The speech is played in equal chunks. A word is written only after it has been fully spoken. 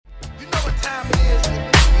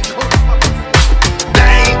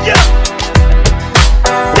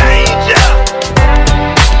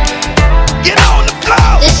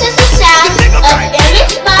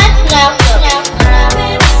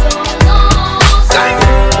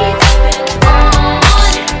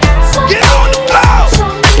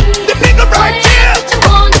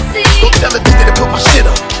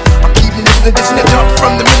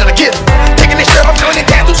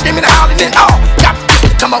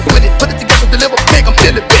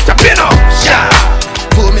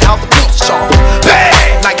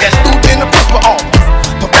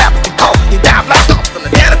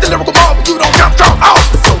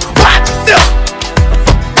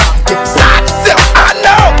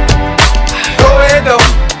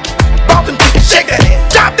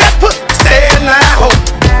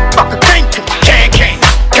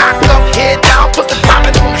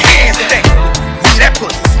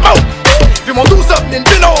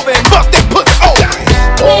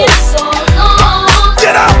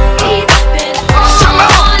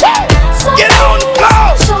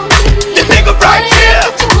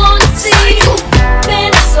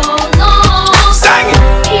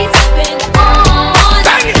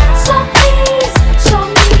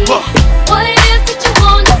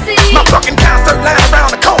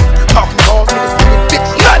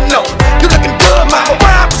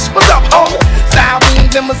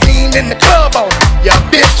I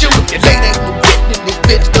bitch you. If your lady ain't no getting this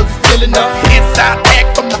bitch, cause it's still enough. Inside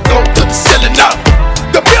act from the floor to the ceiling up.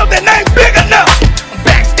 The building ain't big enough. I'm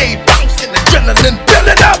backstage bouncing, adrenaline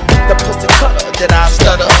building up. The pussy cutter that I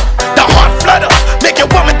stutter, the heart flutter, make your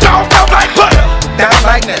woman jaws out like butter. Down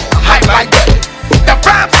like that, hype like that. The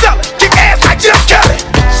rhyme seller, kick ass like Jim Kelly.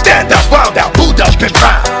 Stand up, wild out, boo dust, been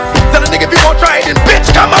prime. Tell a nigga if you won't try it, then bitch,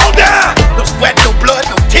 come on down. No sweat, no blood,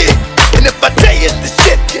 no tears. And if I tell you it's the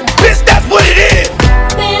shit, then bitch, that's what it is.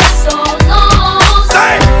 Been so long,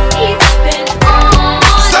 he's been on.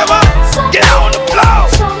 Summer, get on the floor.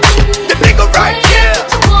 The nigga right here,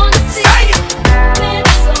 say it.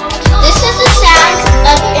 This is the sound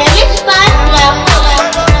of ImageByMalcolm.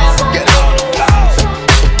 Get on the floor.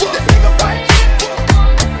 The nigga right here.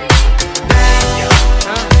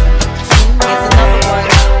 Here's another one.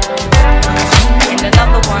 And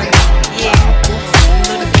another one. Yeah.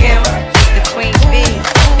 Little Kim, the Queen Bee.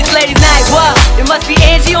 This ladies' night, what? It must be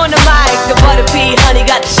Angie on the mic. The butter pea, honey,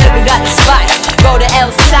 got the sugar, got the spice. Go to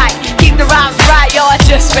L site, keep the rhymes right, yo. I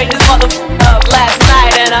just straight this mother up last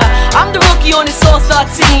night. And I'm the rookie on this all-star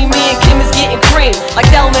team. Me and Kim is getting cream, like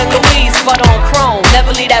Thelma and Louise, but on chrome.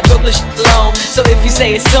 Never leave that Brooklyn shit alone. So if you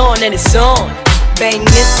say it's on, then it's on. Bang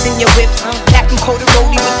this in your whips, Captain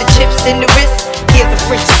Coda-Rolly with the chips in the wrist. Here's a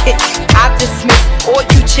French kick, I dismiss all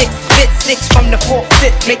you chicks. Spit 6 from the 4th,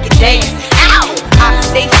 5th, make it dance. Ow! I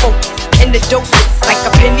stay focused, and the dopest, like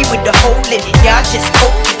a penny with a hole in it. Y'all just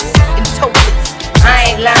hopeless and topless.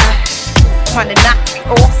 I ain't lying, trying to knock me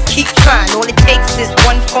off, keep trying. All it takes is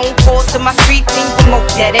one phone call to my street team, promote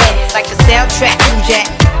that ass like a soundtrack. Jack,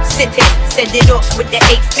 sit there, send it off with the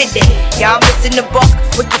 850. Y'all missing the buck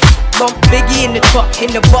with the bump Biggie in the truck,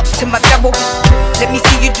 in the buck to my double. Let me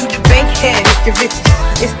see you do the bank head if you're rich.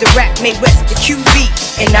 It's the rap made West, the QB,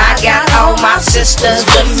 and I got all my sisters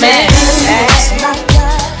with me.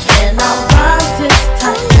 And I rise this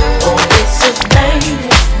time. Oh, this is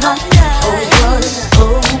ladies' night. Oh, what,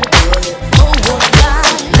 oh, what, oh, what,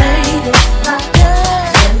 ladies' night.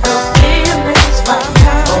 And the feeling's right.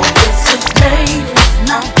 Oh, this is ladies'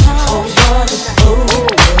 night. Oh, what, oh,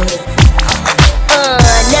 what.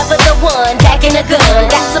 Never the one packing a gun.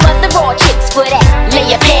 Got some other raw chicks for that. Lay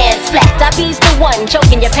your pants flat. I be's the one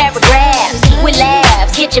choking your paragraphs. With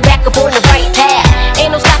laughs, get you back up on the right path.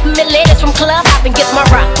 Ain't no stopping me ladies from club hopping, gets my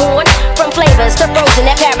rock on. From flavors to frozen,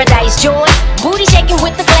 that paradise joint. Booty shaking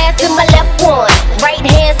with the glass in my left one. Right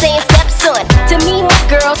hand saying stepson. To me, my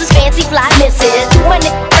girls is fancy fly misses. To my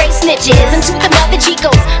nigga great snitches. And to the mother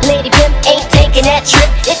Chicos, Lady Pimp ain't taking that trip.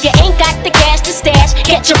 If you ain't got the cash to stash,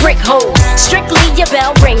 get your brick holes. Strictly your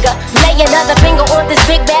bell ringer. Lay another finger on this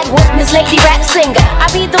big bad wolf, Miss Lady Rap Singer. I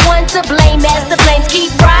be the one to blame as the flames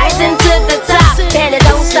keep rising to the top. And it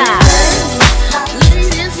don't stop.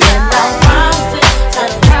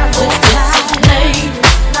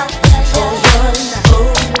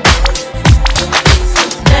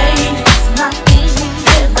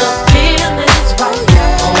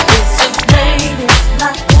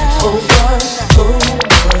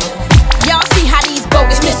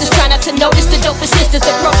 Notice the dopest sisters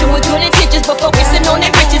approaching with good intentions, but focusing on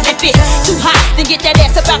their riches. If it's too hot, then get that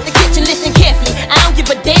ass about the kitchen, listen carefully. I don't give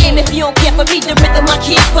a damn if you don't care for me. The rhythm I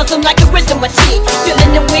keep puzzle like a rhythm I team.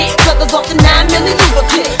 Feeling the wind, struggles off the 9 milli Luba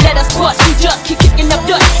clip. Let us bust, we just keep kicking up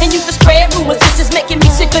dust. And you can spread rumors, this is making me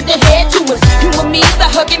sick of the head tumors. You and me by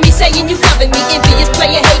hugging me, saying you loving me. Envious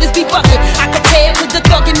player haters be bucking. I could tell with the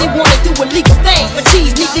thug and they wanna do illegal things. But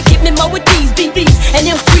cheese need to get me more with these BBs and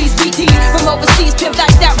them freeze BTs from overseas. Pimp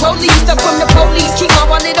diced out rollies. From the police, keep my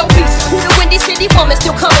wallet obese. Who the Windy City woman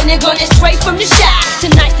still coming and gunning straight from the shop.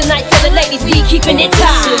 Tonight's the night for the ladies, be keeping it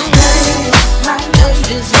tight. My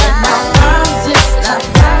ladies, my rhymes, it's not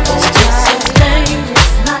right. It's just ladies,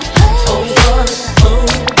 not oh, what, oh,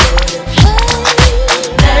 what.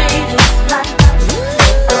 Ladies, like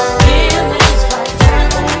feelings right.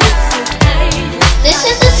 This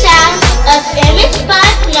is the sound of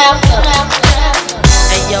ImageByMalcolm.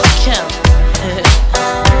 Hey, yo, Kim.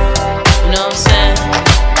 You know what I'm saying?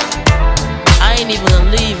 I ain't even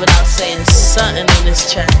gonna leave without saying something in this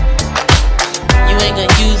track. You ain't gonna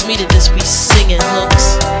use me to just be singing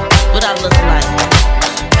hooks. What I look like?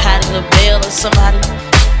 Patti LaBelle or somebody?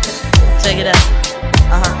 Take it out.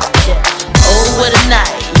 Yeah. Oh, what a night.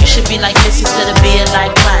 You should be like Missy instead of being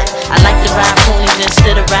like Mike. I like to ride ponies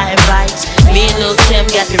instead of riding bikes. Me and Lil' Kim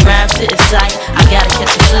got the rhymes to incite. I gotta